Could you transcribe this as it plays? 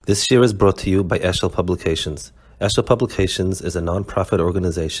This year is brought to you by Eshel Publications. Eshel Publications is a non-profit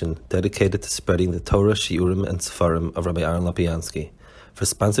organization dedicated to spreading the Torah, Shiurim, and Sefarim of Rabbi Aaron Lapiansky. For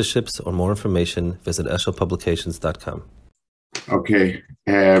sponsorships or more information, visit eshelpublications.com. Okay,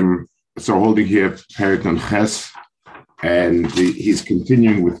 so holding here Perek on Ches, and he's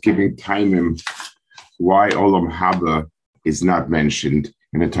continuing with giving time why Olam Haba is not mentioned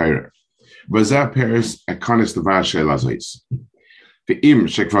in the Torah. V'zeh Peres ekonis levar shel azois. Ve'im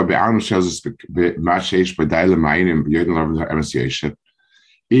shekvar be'am shelzes b'masheish b'dayla ma'anim b'yodin lavar emesiyoshe.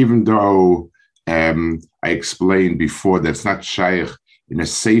 Even though I explained before that's not shaykh in a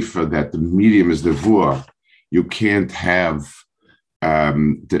sefer that the medium is the vur, you can't have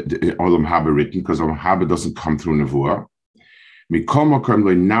the Olam Haba written because Olam Haba doesn't come through Nevuah.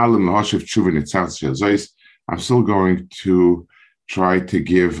 I'm still going to try to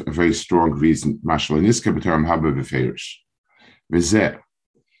give a very strong reason. By the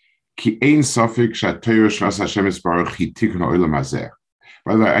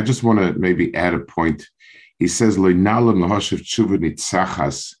way, I just want to maybe add a point. He says,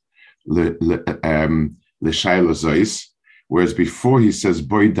 whereas before he says,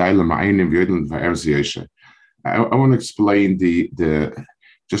 I want to explain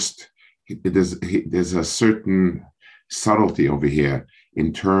there's a certain subtlety over here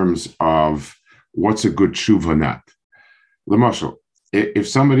in terms of what's a good tshuva or not. L'mashal, if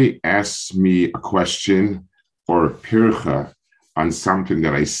somebody asks me a question or a pircha on something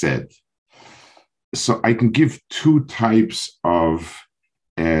that I said, so I can give two types of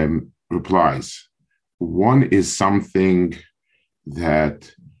replies. One is something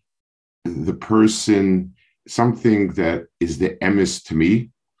that the person, something that is the emes to me.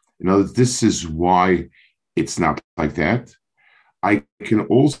 You know, this is why it's not like that. I can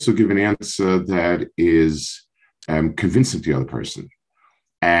also give an answer that is convincing to the other person.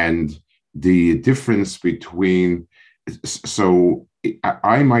 And the difference between, so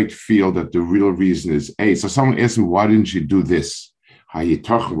I might feel that the real reason is, hey, so someone asked me, why didn't you do this? How you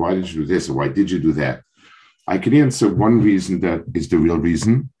talking? Why did you do this? Or why did you do that? I can answer one reason that is the real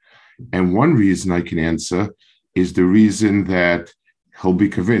reason. And one reason I can answer is the reason that he'll be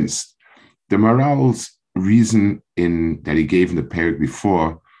convinced. The moral's reason that he gave in the Perek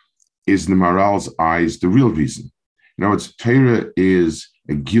before is in the moral's eyes the real reason. In other words, Torah is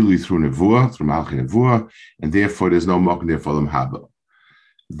a gilui through Nevuah, through Malchi Nevuah, and therefore there's no mokum there for Olam Haba.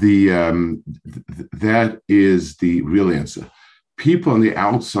 That is the real answer. People on the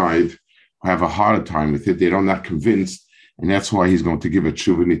outside have a harder time with it. They're not convinced, and that's why he's going to give a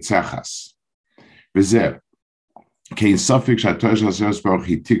tshuva nitzachas. V'zeh, kein safik sh'atoy shel Hashem Baruch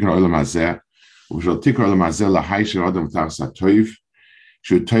Hu tikun olam hazeh, u'shel tikun olam hazeh lahai shel adam v'tachas hatoiv,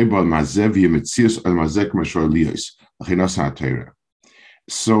 she'utoy bo olam hazeh v'yemetzius olam hazeh k'ma shor liyos, l'chinos ha'Torah.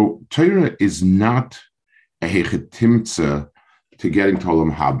 So Torah is not a hechetimtza to getting to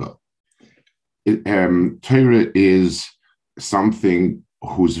Olam Haba. Torah is something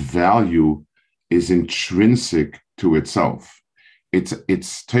whose value is intrinsic to itself. It's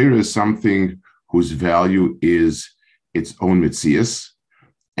Torah is something whose value is its own mitzias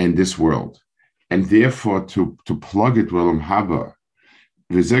and this world. And therefore, to plug it to Olam Haba,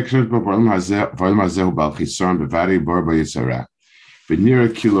 v'nira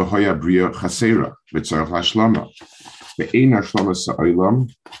kilo hoya bria chasera v'tzarech lashlama ve'ein hashlama sa'olam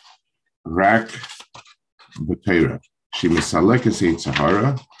rak b'teira she misalekes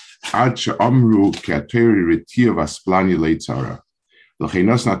yitzhara ad she'amru ki ha'teira ritiya v'asplani leitzara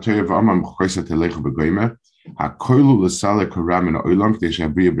l'cheinos na'teira v'amam choysa telecha b'goyme ha'koilu l'sale koram in ha'olam k'dei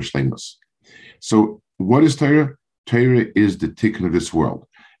she'abria b'shleimus. So what is Torah? Torah is the tikkun of this world.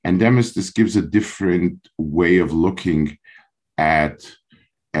 And this gives a different way of looking at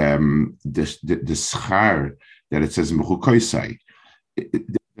the schar that it says in Mechukoisai.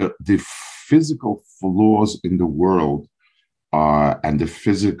 The physical flaws in the world and the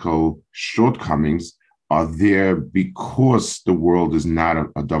physical shortcomings are there because the world is not a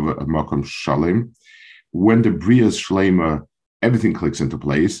makom shalim. When the bria is shlema, everything clicks into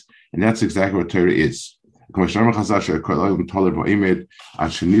place, and that's exactly what Torah is.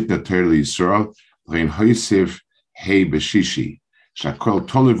 Hey beshishi, shakol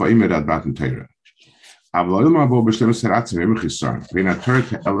tolu va'imid ad batan Torah. Avol olam haba b'shlemus haratzim emichisar. Vein ha'Torah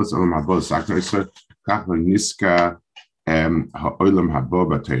te'elas olam haba l'saknoisa kach l'niska ha'olam haba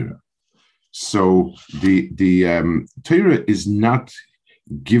b'Torah. So the Torah is not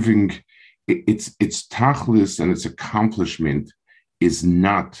giving its tachlis and its accomplishment is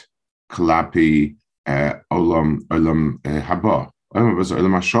not kalapi olam haba. Olam haba is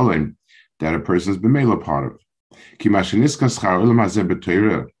olam hasholem that a person has been made a part of. Ki mashiniska schar olam hazeh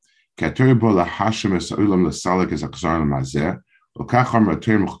b'Torah, ki haTorah bo lahashem es ha'olam l'salek es ha'chzar olam hazeh, u'kach amar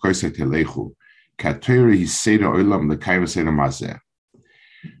haTorah m'chukoset elechu, ki haTorah hi seder olam l'kayim seder hazeh.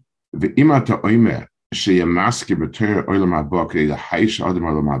 Ve'im ata oimer sheyamaski b'Torah olam haba k'dei lahaish adam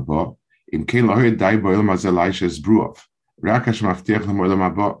olam haba, im kein lahoy dai b'olam hazeh laish es bruav, rak hashem maftiach lam olam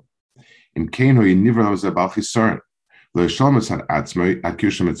haba, im kein hoy niver olam hazeh bal chisaron, lo yishalom etzad atzmoi ad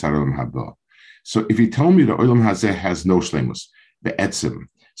kirshem etzad olam haba. So if you tell me the olam hazeh has no shlemus, the etzim,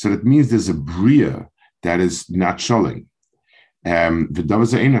 so that means there's a bria that is not sholing. V'davar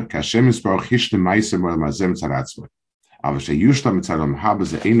ze'ena kashem yisbarach hishtem ma'aseh olam hazeh mitzad atzmoi. Aber sheyushlam mitzad olam haba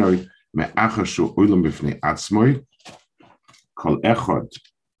ze'enoi me'achar shu olam b'fnei atzmoi kol echad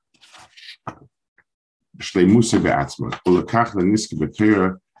shleimusei be'atzmoi ulekach leniski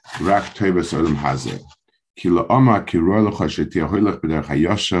b'Torah rak toivas olam hazeh ki la'ama ki ro'eh lecha she'tiyah hoilech b'derech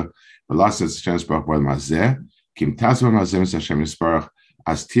hayosha v'laseh Hashem yisbarach b'olam hazeh ki im taz b'olam hazeh mitzad Hashem yisbarach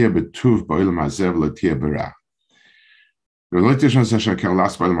as tiyah b'tuv b'olam hazeh v'lo tiyah b'ra. V'lo tiyah Hashem kel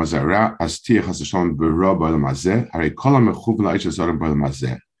las b'olam hazeh ra as tiyah Hashem b'ra b'olam hazeh harei kol ha'mechuv la'ish hazorim b'olam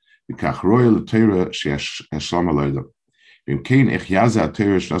hazeh v'kach ro'eh l'Torah she'eshlam ha'lo'olam. V'im kein ech yazeh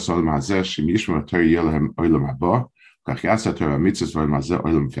ha'Torah sh'las olam hazeh she'im yishmor ha'Torah yeh lehem olam haba v'kach yazeh ha'Torah ha'mitzvos b'olam hazeh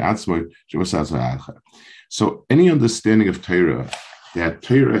olam v'atzmoi she'vosaz v'alcha. So any understanding of Torah, that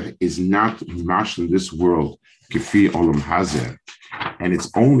Torah is not mash in this world kefi olam hazeh, and it's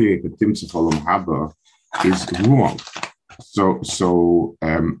only a timtzah of olam haba, is wrong. So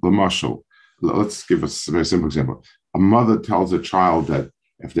l'mashal, let's give us a very simple example. A mother tells a child that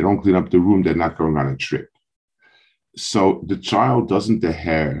if they don't clean up the room, they're not going on a trip. So the child doesn't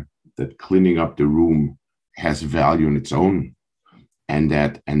hear that cleaning up the room has value in its own, and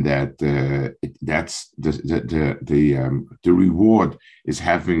that's the reward is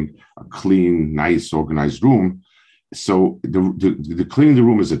having a clean, nice, organized room. So the cleaning the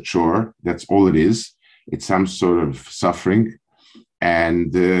room is a chore. That's all it is. It's some sort of suffering,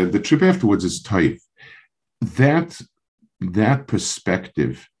 and the trip afterwards is tough. That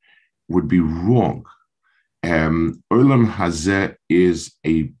perspective would be wrong. Olam hazeh is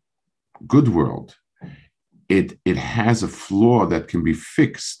a good world. It has a flaw that can be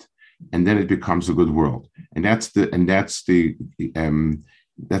fixed, and then it becomes a good world. And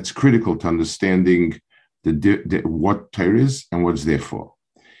that's critical to understanding what Torah is and what's there for.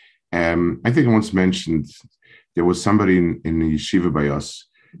 I think I once mentioned there was somebody in the yeshiva by us.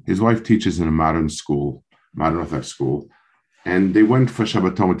 His wife teaches in a modern Orthodox school, and they went for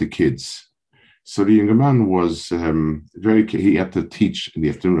Shabbaton with the kids. So the younger man was he had to teach in the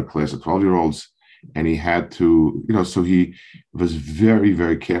afternoon class of 12-year-olds, and he had to, so he was very,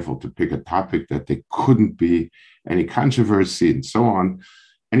 very careful to pick a topic that there couldn't be any controversy and so on.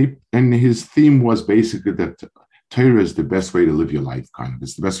 And his theme was basically that Torah is the best way to live your life, kind of.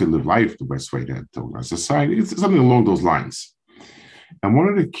 It's the best way to live life, the best way to run society. It's something along those lines. And one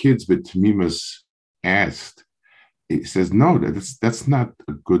of the kids with Tamimas asked, he says, no, that's not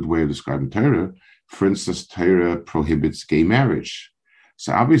a good way of describing Torah. For instance, Torah prohibits gay marriage.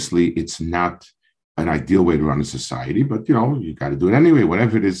 So obviously it's not an ideal way to run a society, but you got to do it anyway,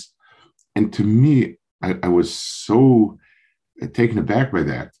 whatever it is. And to me, I was so taken aback by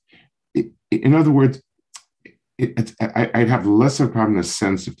that. In other words, I'd have less of a problem in a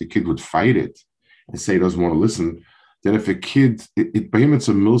sense if the kid would fight it and say he doesn't want to listen, than if a kid, by him it's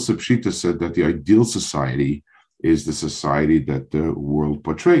a milsa pshita said that the ideal society is the society that the world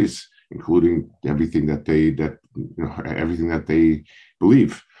portrays, including everything that everything that they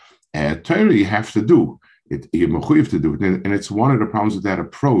believe. Torah you have to do it, you're mechuyev to do it, and it's one of the problems with that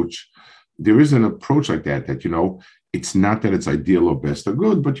approach. There is an approach like that it's not that it's ideal or best or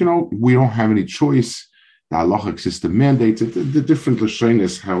good, but we don't have any choice. The halachic system mandates it. The different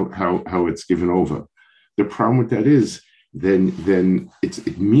lashonos how it's given over. The problem with that is then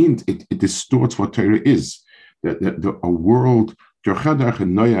it means it distorts what Torah is. A world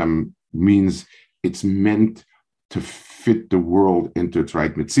means it's meant to fit the world into its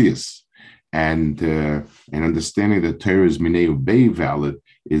right mitzias, and understanding that Torah is minei ubei valid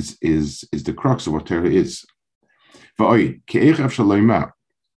is the crux of what Torah is. Sheyia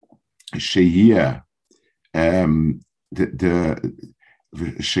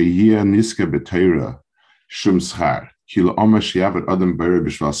niska b'Torah shum schar kilo oma sheyavet adam b'ere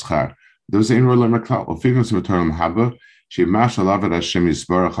b'shval schar. Those ain't rola maklal. Or figures of Torah haba shemash alavet Hashem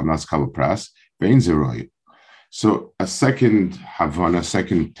yisbarach hamnas kal pras vein zeroy. So a second havana, a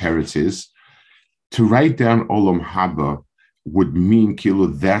second teretz is to write down olam haba would mean kilo.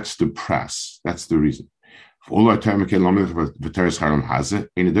 That's the pras. That's the reason. All our time we can lamed v'teres haram haze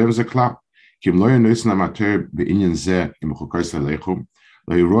in the dev's a klap. Kim lo yenoisen amateur beinyan ze im chukois alechu,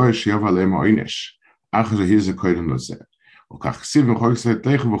 lo yiroy shiyav alem oinish, achar hize koidem lo ze. Okach siv im chukois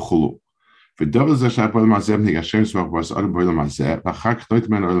alechu v'chulu. V'dov ze shab olam hazeh v'nig Hashem svach b'as adam b'olam hazeh, v'achak noit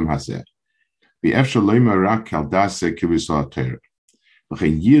men olam hazeh. V'efshal lo yima rak al dase kivisol ha-Torah.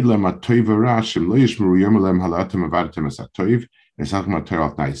 V'chein yid lem ha-toiv v'ra shem lo yishmeru yom alem halatem avatem es ha-toiv, v'esachem ha-Torah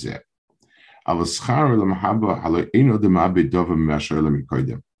al t'nai zeh. Aber schar olam haba halo ein odem abi dovem me'asher olam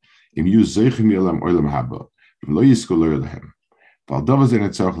yikoidem. Im yu zeichim yolam olam haba, lo yisko lo yolahem. Val dova ze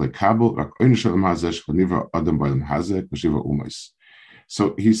netzorach lekabel, rak oinish olam hazeh, shchoniva odem b'olam hazeh, k'shiva umos.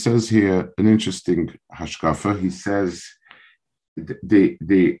 So he says here an interesting hashkafa. He says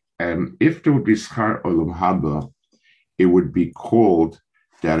if there would be schar olam haba, it would be called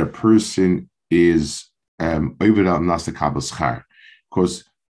that a person is oved al nasa kabel schar. Because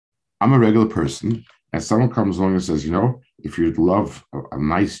I'm a regular person, and someone comes along and says, if you'd love a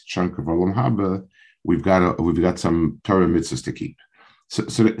nice chunk of olam haba, we've got some Torah mitzvahs to keep. So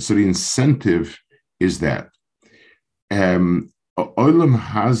the incentive is that olam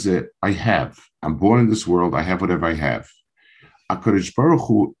hazeh I have. I'm born in this world. I have whatever I have. HaKadosh Baruch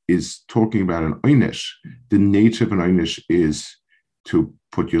Hu is talking about an oynish. The nature of an oynish is to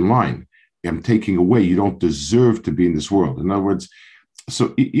put you in line. I'm taking away. You don't deserve to be in this world. In other words,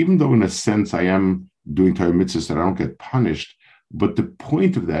 so even though in a sense I am doing Torah mitzvahs that I don't get punished, but the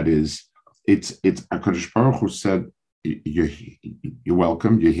point of that is it's HaKadosh Baruch Hu said, you're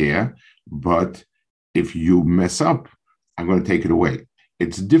welcome, you're here, but if you mess up, I'm going to take it away.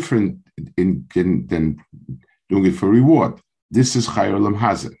 It's different than doing it for reward. This is Chai Olam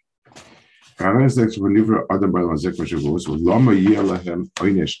Hazeh.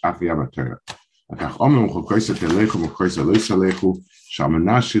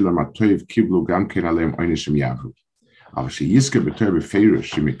 אבל שיזכה בתור בפירוש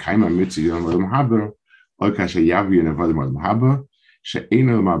שמקיים המצווה יום עולם הבא, או כאשר יביא נבוא עולם הבא, שאין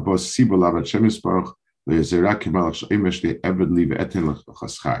עולם הבא סיבה לעבוד שם יסברך, ויזרע כמלך שאימש לעבד לי ואתן לך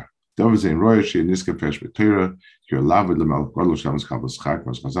שכר. דוב זה אין רואה שנזכה פרש בתורה, כי הוא לעבוד למלך כל לו שם שכר בשכר,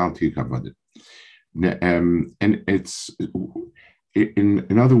 כמו שחז"ל תהיה כבודת. And it's,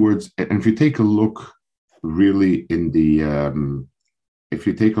 in other words, and if you take a look really in the, if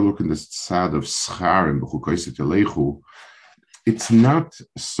you take a look in the side of schar and b'chukoyset elechu, it's not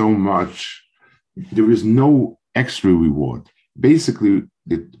so much, there is no extra reward. Basically,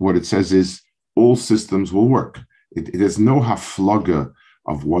 what it says is all systems will work. There's no haflaga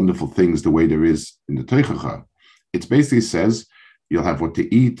of wonderful things the way there is in the Teichacha. It basically says you'll have what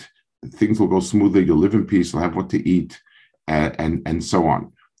to eat, things will go smoothly, you'll live in peace, you'll have what to eat, and so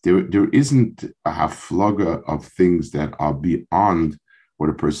on. There isn't a haflaga of things that are beyond what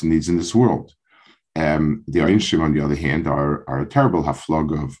a person needs in this world. The Einshim, on the other hand, are a terrible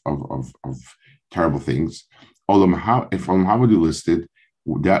haflaga of terrible things. If Olam Haba would be listed,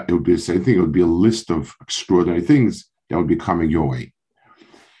 that it would be the same thing. It would be a list of extraordinary things that would be coming your way.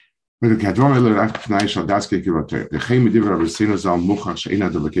 You can't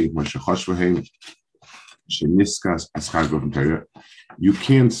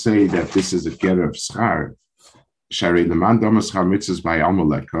say that this is a getter of schar. Shari leman damas schar mitzvahs by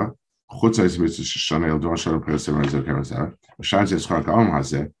almaleka. Chutzais mitzvahs shana el dor shal presem rezer kerazer. Shani says schar galam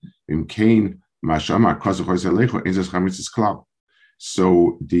hazeh. Im kain mashama kazu choyzer lecho in schar mitzvahs klal.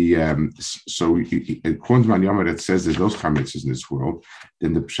 So according to Manyama that says that those schar mitzvahs in this world,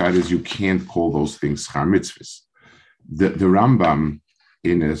 then the pshat is you can't call those things schar mitzvahs. The Rambam,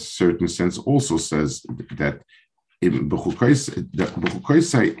 in a certain sense, also says that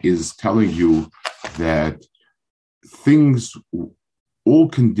B'chukoisai is telling you that things, all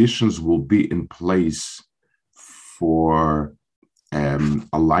conditions will be in place for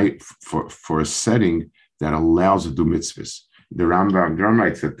a life, for a setting that allows to do mitzvahs. The Rambam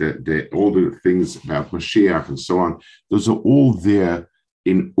writes that all the things about Mashiach and so on, those are all there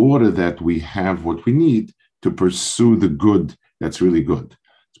in order that we have what we need to pursue the good that's really good.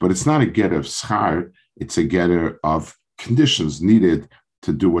 But it's not a getter of schar, it's a getter of conditions needed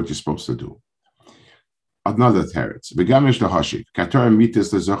to do what you're supposed to do. Another teretz. Begamish the hashik. Katar mitis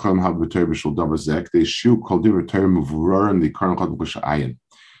the zocham have b'tor b'shul davar zek. They shu kol diver Torah muvrorim the karan chad b'shayin.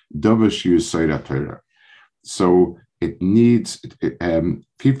 Davar shu yisayda Torah. So it needs,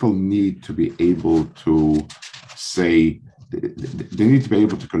 people need to be able to say, they need to be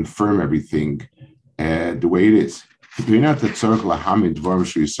able to confirm everything the way it is. And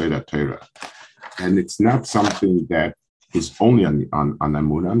it's not something that is only on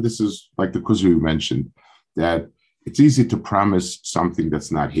Amunah. And this is like the Kuzri mentioned, that it's easy to promise something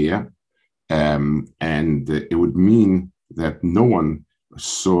that's not here. And it would mean that no one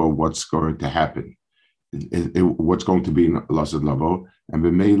saw what's going to happen, what's going to be in Lasad Lavo, and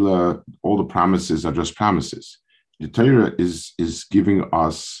B'meila, all the promises are just promises. The Torah is giving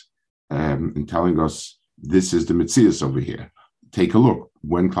us and telling us this is the Metzias over here. Take a look.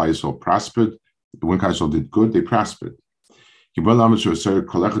 When Klal Yisrael prospered, when Klal Yisrael did good, they prospered. I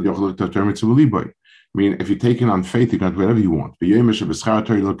mean, if you take it on faith, you can do whatever you want.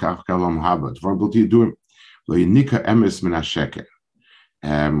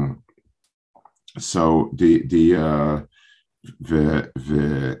 So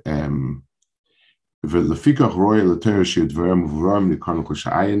Lefikach royal Torah shidvarim v'varim nikarnu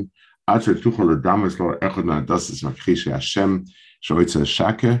k'shayin acher tuchol l'damas lo echad na'adas makrish Hashem shoytze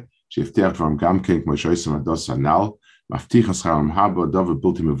shake shifteach v'am gamken k'mo shoytze na'adas anal maftiach ascharam haba davar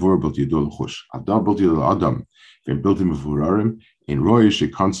bulti mevur bulti yidol chush adav bulti yidol adam v'im bulti mevurarim in roy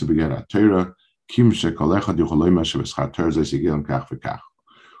shekanse beger Torah kim shekol echad yucholoyma shebeschar Torah zay sigilam kach v'kach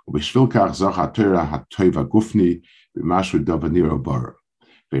ubishvil kach zach HaTorah ha'toiva gufni b'mashu davar niro bar.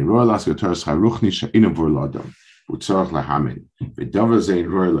 When royal ask Torah charuchni she'ina vur ladam utzarach lahamin v'davar zein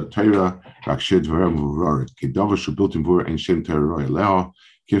royal Torah rakshid v'ram v'rorit k'davar shubiltim vur ein shem Torah royal leha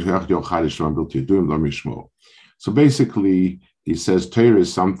k'yachach yochadish ram bilti yaduim lam yishmo. So basically, he says Torah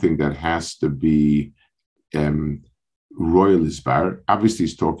is something that has to be royal isbar. Obviously,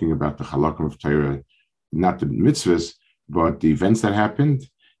 he's talking about the halakim of Torah, not the mitzvahs, but the events that happened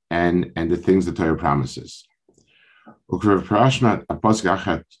and the things the Torah promises. Ukrev Prashmat Apostle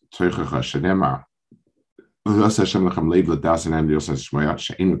Achat Teichacha Shenema Ulas Hashem Lechem Leiv Ladas and Andrios Shmoyat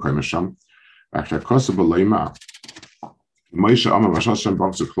Shein Koimasham After Kosaba Leima Moshe Amar Mashal Shem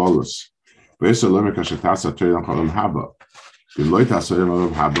Boxer Klolos Vesa Lemer Kashatasa Teilam Cholam Haba V'Loitas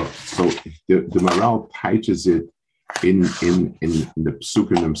Teilam Haba. So the Maral teaches it in the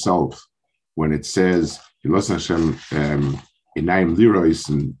Psukim themselves when it says Ulas Hashem Inayim Lirois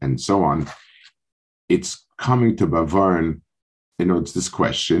and so on. It's coming to Bavarn, it's this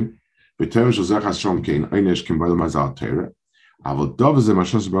question. But Torah shel kein einish kim b'olam hazal Torah. Aval dov ze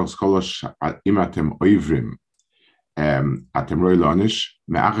mashos b'os kolosh im atem oivrim atem roi lonish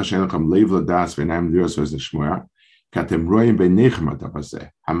me'achas she'en lechem leiv ladas v'einayim liros v'ez l'shmoya k'atem roim b'neichem adav hazeh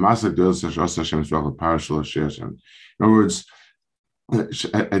hamasak dolos shos Hashem zrach l'parash l'asher Hashem. In other words,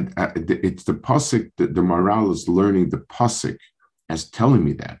 it's the pasuk. The moral is learning the pasuk as telling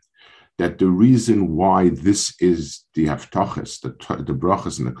me that the reason why this is the haftachas, the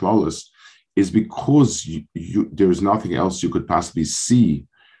brachas and the klalos, is because there is nothing else you could possibly see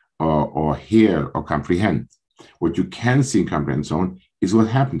or hear or comprehend. What you can see and comprehend so on is what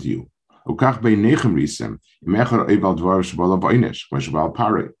happened to you.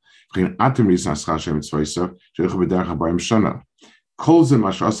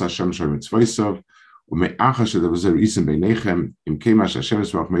 Ume'achas that was a reason beinechem im kemash Hashem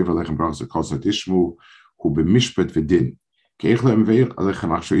esvach meiva lechem brachas kol satishmu hu b'mishpat v'din keichlem veir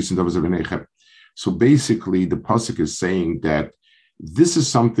alechem achsho reason that was a beinechem. So basically, the pasuk is saying that this is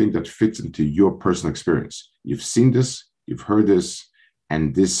something that fits into your personal experience. You've seen this, you've heard this,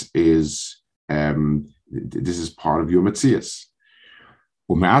 and this is part of your metzias.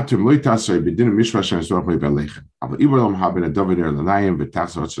 Ume'atem loy tasrei b'din mishpat Hashem esvach meiva lechem. Aber Ibrahim haben ein David in der Leim mit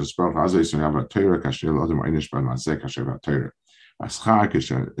Taxot zu Sprach also ist ja aber Torah kasher Adam einisch bei Masek kasher Torah Ascha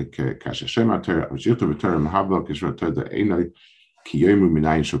kasher Torah Ajito Torah Mahabba kasher Torah Einai Kiyemu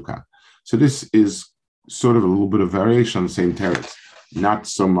Minayin Shuka. So this is sort of a little bit of variation on the same teretz. Not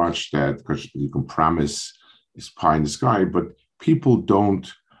so much that because you can promise is pie in the sky, but people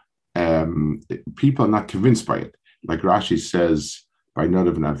don't. People are not convinced by it. Like Rashi says by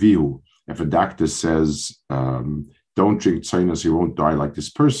Nadav Navihu. If a doctor says, don't drink tzainas, you won't die like this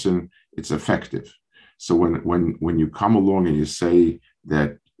person, it's effective. So when you come along and you say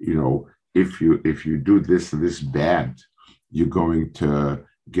that, if you do this and this bad, you're going to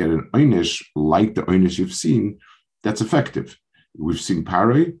get an einish like the einish you've seen, that's effective. We've seen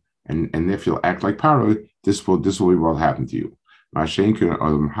paroi, and if you'll act like paroi, this will be what will happen to you. Mashenker,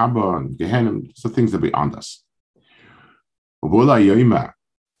 Olam Haba, and Gehenim, so things that are beyond us. So now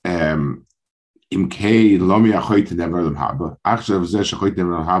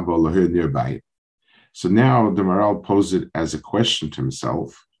the Maral posed it as a question to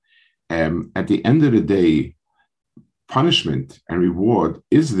himself. At the end of the day, punishment and reward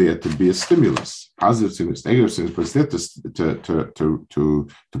is there to be a stimulus, positive stimulus, negative stimulus, but it's there to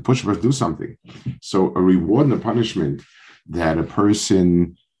push a person to do something. So a reward and a punishment that a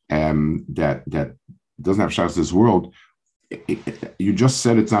person that doesn't have shots in this world, you just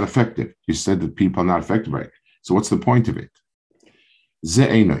said it's not effective. You said that people are not affected by it. So what's the point of it?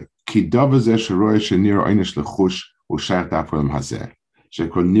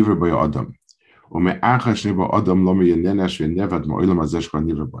 שכל נברא בו אדם. ומאחר שנברא אדם לא מיננש ונבד מעולם הזה שכל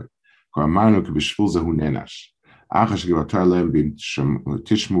נברא בו. כבר אמרנו כי בשביל זה הוא נענש. אחר שגברת להם ואם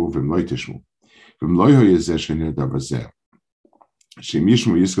תשמעו ואם לא תשמעו. ואם לא יהיה זה שנדע בזה. שאם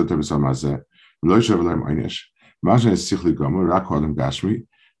ישמעו יזכו את המסוים הזה, ולא ישב להם עונש. מה שנסיך לגמרי, רק אדם גשמי,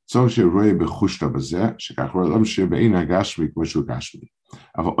 צורך שרואה בחושת בזה, שכך רואה לא משאיר בעין הגשמי כמו שהוא גשמי.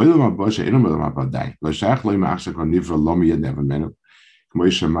 אבל עולם הבא שאין עולם הבא די, לא שייך לו עם האח שכל נברא לא מיד נבן ממנו,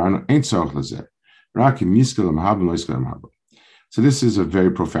 כמו שאמרנו, אין צורך לזה. רק אם יזכו למהבה, לא יזכו למהבה. So this is a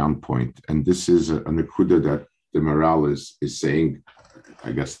very profound point, and this is a nekuda that the Maral is saying,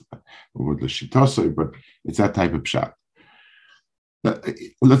 I guess, with the Shitosai, but it's that type of pshat.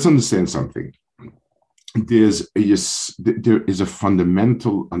 Let's understand something. There is a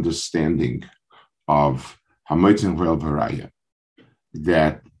fundamental understanding of Hamoitzin Vel Varaya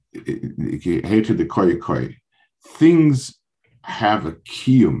that things have a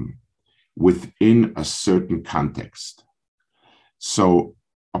kiyum within a certain context. So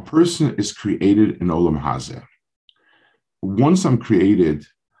a person is created in Olam Hazeh. Once I'm created,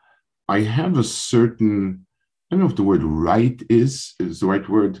 I have a certain, I don't know if the word right is the right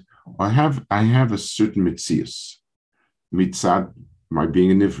word. I have a certain mitzias, mitzad, my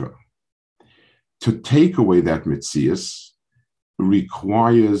being a nivra. To take away that mitzias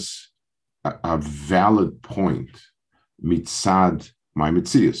requires a valid point, mitzad, my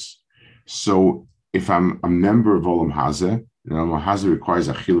mitzias. So if I'm a member of Olam Hazeh, and Olam Hazeh requires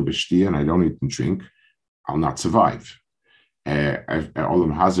achila b'shtia, and I don't eat and drink, I'll not survive.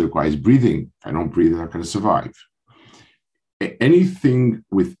 Olam Hazeh requires breathing. If I don't breathe, I'm not going to survive. Anything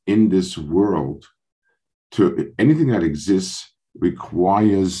within this world, anything that exists,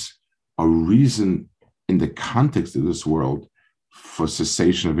 requires a reason in the context of this world for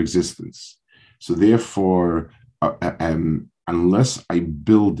cessation of existence. So therefore, unless I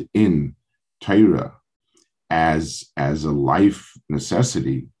build in Torah as a life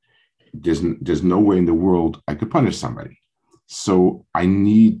necessity, there's no way in the world I could punish somebody. So I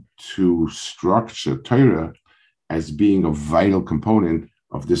need to structure Torah as being a vital component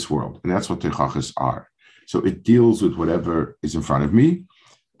of this world. And that's what Teichachas are. So it deals with whatever is in front of me,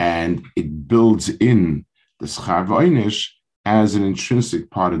 and it builds in the Schar V'Einish as an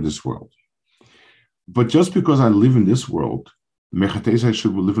intrinsic part of this world. But just because I live in this world, Mechates I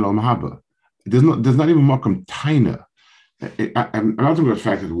should live in Olam Haba. There's not even Makam Taina. I'm not talking about the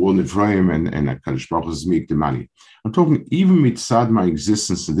fact that the world Nivraim and Kadosh Baruch Hu is meek the money. I'm talking even mitzad my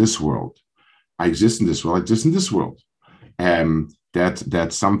existence in this world. I exist in this world. I exist in this world.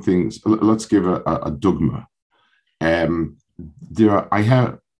 That's something. Let's give a dogma. A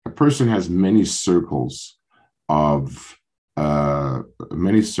person has many circles of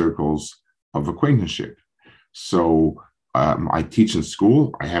acquaintanceship. So I teach in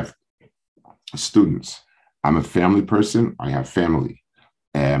school. I have students. I'm a family person. I have family.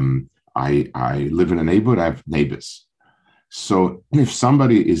 I live in a neighborhood. I have neighbors. So if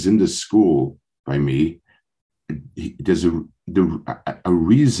somebody is in the school by me, there's a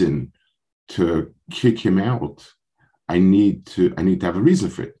reason to kick him out. I need to have a reason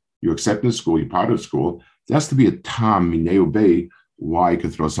for it. You accept the school. You're part of school. There has to be a tam minei bay why I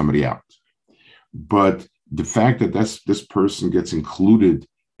could throw somebody out. But the fact that this person gets included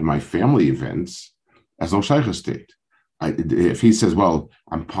in my family events, as no shaycha state. If he says, well,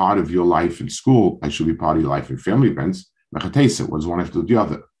 I'm part of your life in school, I should be part of your life in family events, mechatesa, what does one have to do with the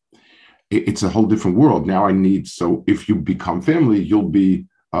other? It's a whole different world. Now so if you become family, you'll be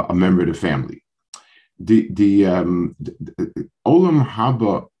a member of the family. The Olam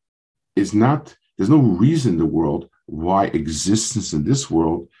Haba is not, there's no reason in the world why existence in this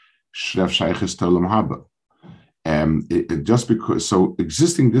world should have shaychus to Olam Haba. Just because, so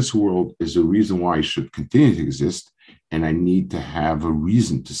existing in this world is a reason why I should continue to exist, and I need to have a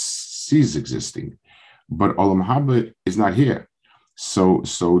reason to cease existing. But Olam Haba is not here, so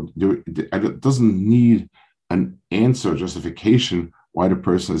it doesn't need an answer, justification why the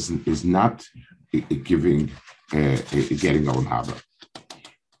person is not getting Olam Haba.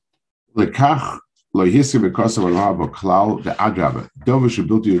 Lekach lo hiske because of Olam Haba klal the adraba. Dover should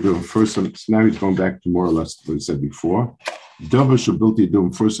build you doing first. So now he's going back to more or less what he said before. Dover should build you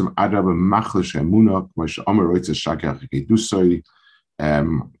doing first some adraba machlish emuna k'mash Omer roitz shakach kedusay.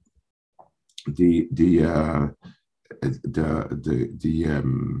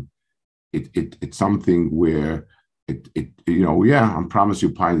 It's something where I'm promised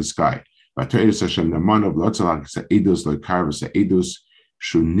you pie in the sky. But Teres Hashem the man of lotzalach sa edus lo karvus sa edus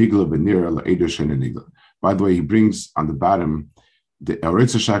shu nigla benira la edus shen nigla. By the way, he brings on the bottom The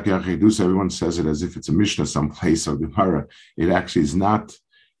Eretz Shaki Achidus, everyone says it as if it's a Mishnah someplace or Gemara. It actually is not.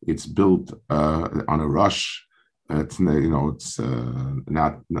 It's built on a rush. It's not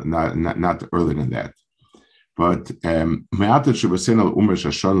earlier than that. But Me'atet Shebasin al Umer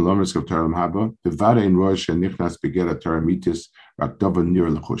Shashon Lomer Skav Torah Haba Bevada in Rosh Nichnas Begera Torah Mitis Rak Dava Nir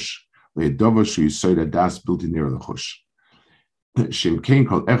Lechush LeDava Shu Yisoida Das Built Nir Lechush Shem Kain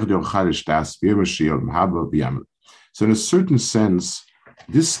Kol Echad Charish Das B'Yom Shiyol Haba B'Yamel. So in a certain sense,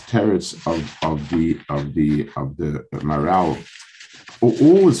 this teretz of the Maral,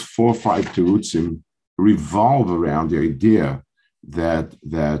 all his 4 or 5 terutzim revolve around the idea that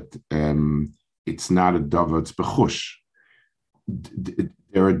it's not a davar, it's bechush.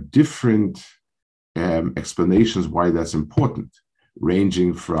 There are different explanations why that's important,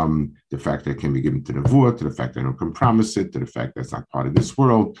 ranging from the fact that it can be given to Nevuah, to the fact that I can promise it, to the fact that it's not part of this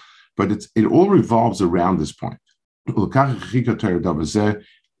world. But it all revolves around this point. This is the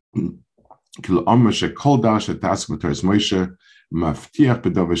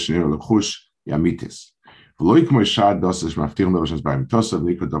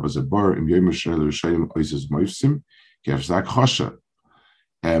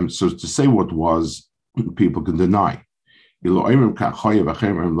so to say what was, people can deny. So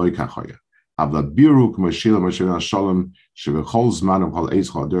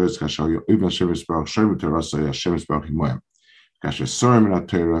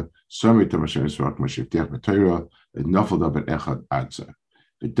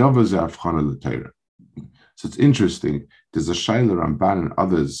it's interesting. There's a Shaila Ramban and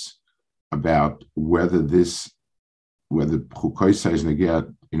others about whether Chukoisa is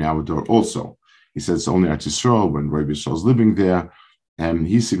Negea in our door also. He says it's only at Yisroel when Rabbi Yisrael is living there, and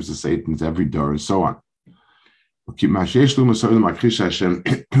he seems to say it in every door and so on. The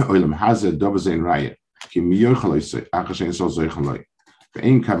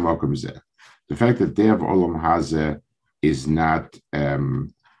fact that they have Olam Hazeh is not a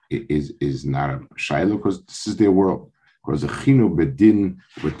Shaila, because this is their world. Because the Chinu Bedin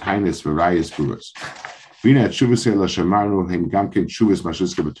with Tainis Varayas Buras.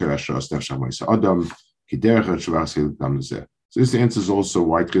 So this answers also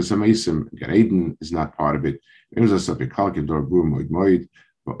why Tchesamesim, Gan Eden is not part of it.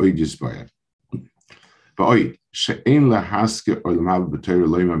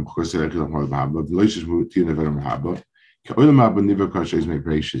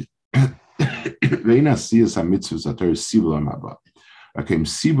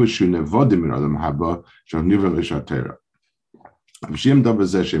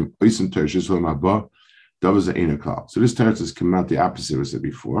 The teretz is come out the opposite we said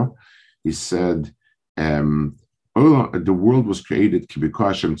before. He said the world was created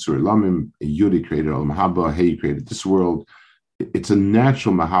kibikashem tzur Yudi created olam haba, He created this world. It's a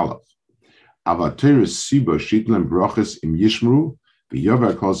natural mahalach. Avater is siba shitlan brachas im yishmru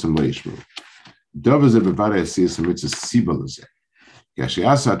v'yover kolsem leishmru. Dava ze bevada asiyas mitzvah siba lezeh.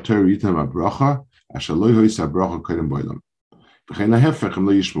 Yashiasa ter yitam abracha ashaloi hois abracha kodem boilam. V'chein lahefech im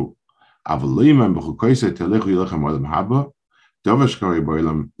lo yishmru. So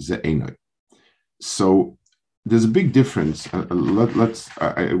there's a big difference. I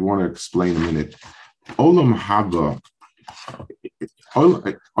want to explain a minute. Olam haba.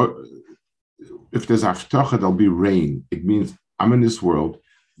 If there's aftacha, there'll be rain. It means I'm in this world.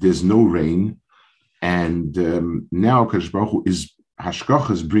 There's no rain, and now Kadosh Baruch Hu is hashgacha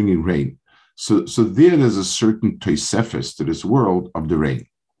is bringing rain. So there's a certain tosefes to this world of the rain.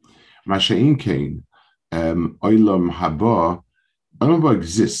 Masha'in Kain, Olam Haba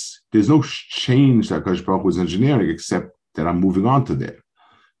exists. There's no change that Kadosh Baruch Hu is engineering, except that I'm moving on to there.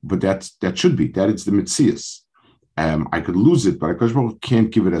 But that should be, that it's the Metzias. I could lose it, but Kadosh Baruch Hu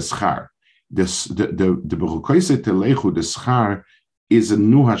can't give it as schar. The Bechukoise Telechu, the schar, is a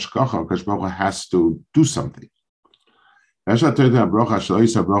new hashkacha. Kadosh Baruch Hu has to do something. It's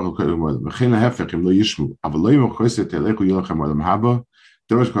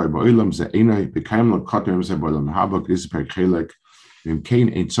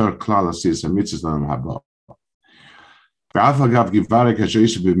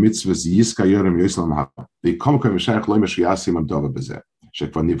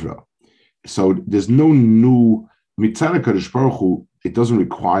So there's no new mitzvah Kadosh Baruch Hu. It doesn't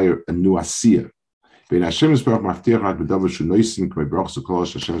require a new asiyah. When Hashem is Baruch Maftir Rak B'Davar Shu Noisin K'mei Baruch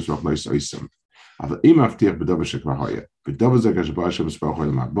Zukolosh Hashem is Baruch Nois Oisam. אבל אם מבטיח בדבר שכבר היה, בדבר זה כשבא השם מספר חוי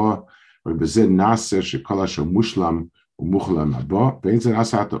למבוא, ובזה נעשה שכל אשר מושלם ומוכל למבוא, ואין זה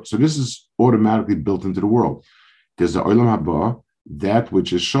נעשה אותו. So this is automatically built into the world. There's the olam haba, that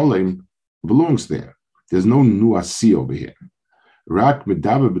which is sholem belongs there. There's no new asi over here. Rak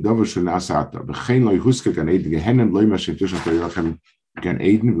medaber bedover shenasata. Bechein loy huske gan eden gehenem loy mashin tushon teriyachem gan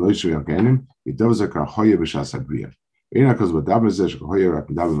eden loy shvei ganem. Bedover zakar hoye b'shas abriya. Ena kaz bedaber zeh hoye rak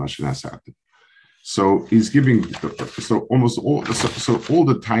medaber mashinasata. So he's giving almost all all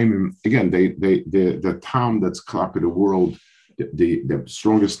the time. Again, the time that's clock of the world. The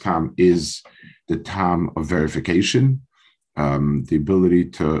strongest time is the time of verification. The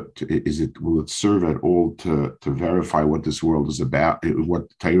ability will it serve at all to verify what this world is about, what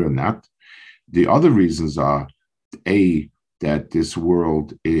Torah not. The other reasons are that this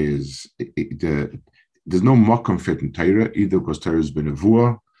world is there's no makom fit in Torah, either because Torah has been a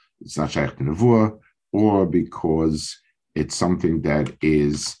nevuah, it's not shaykh to nevuah, or because it's something that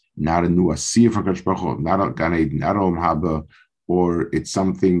is not a new asiyah from Kadosh Baruch Hu, not a Gan Eden, not a Olam Haba, or it's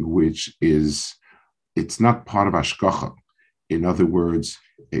something which it's not part of Hashgacha. In other words,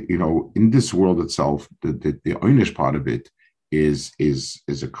 in this world itself, the oynish part of it is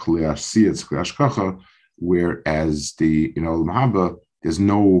a clear asiyah, it's clear Hashgacha, whereas the Olam Haba, there's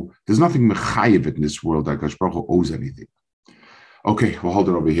nothing mechayev in this world that Kadosh Baruch Hu owes anything. Okay, we'll hold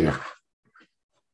it over here.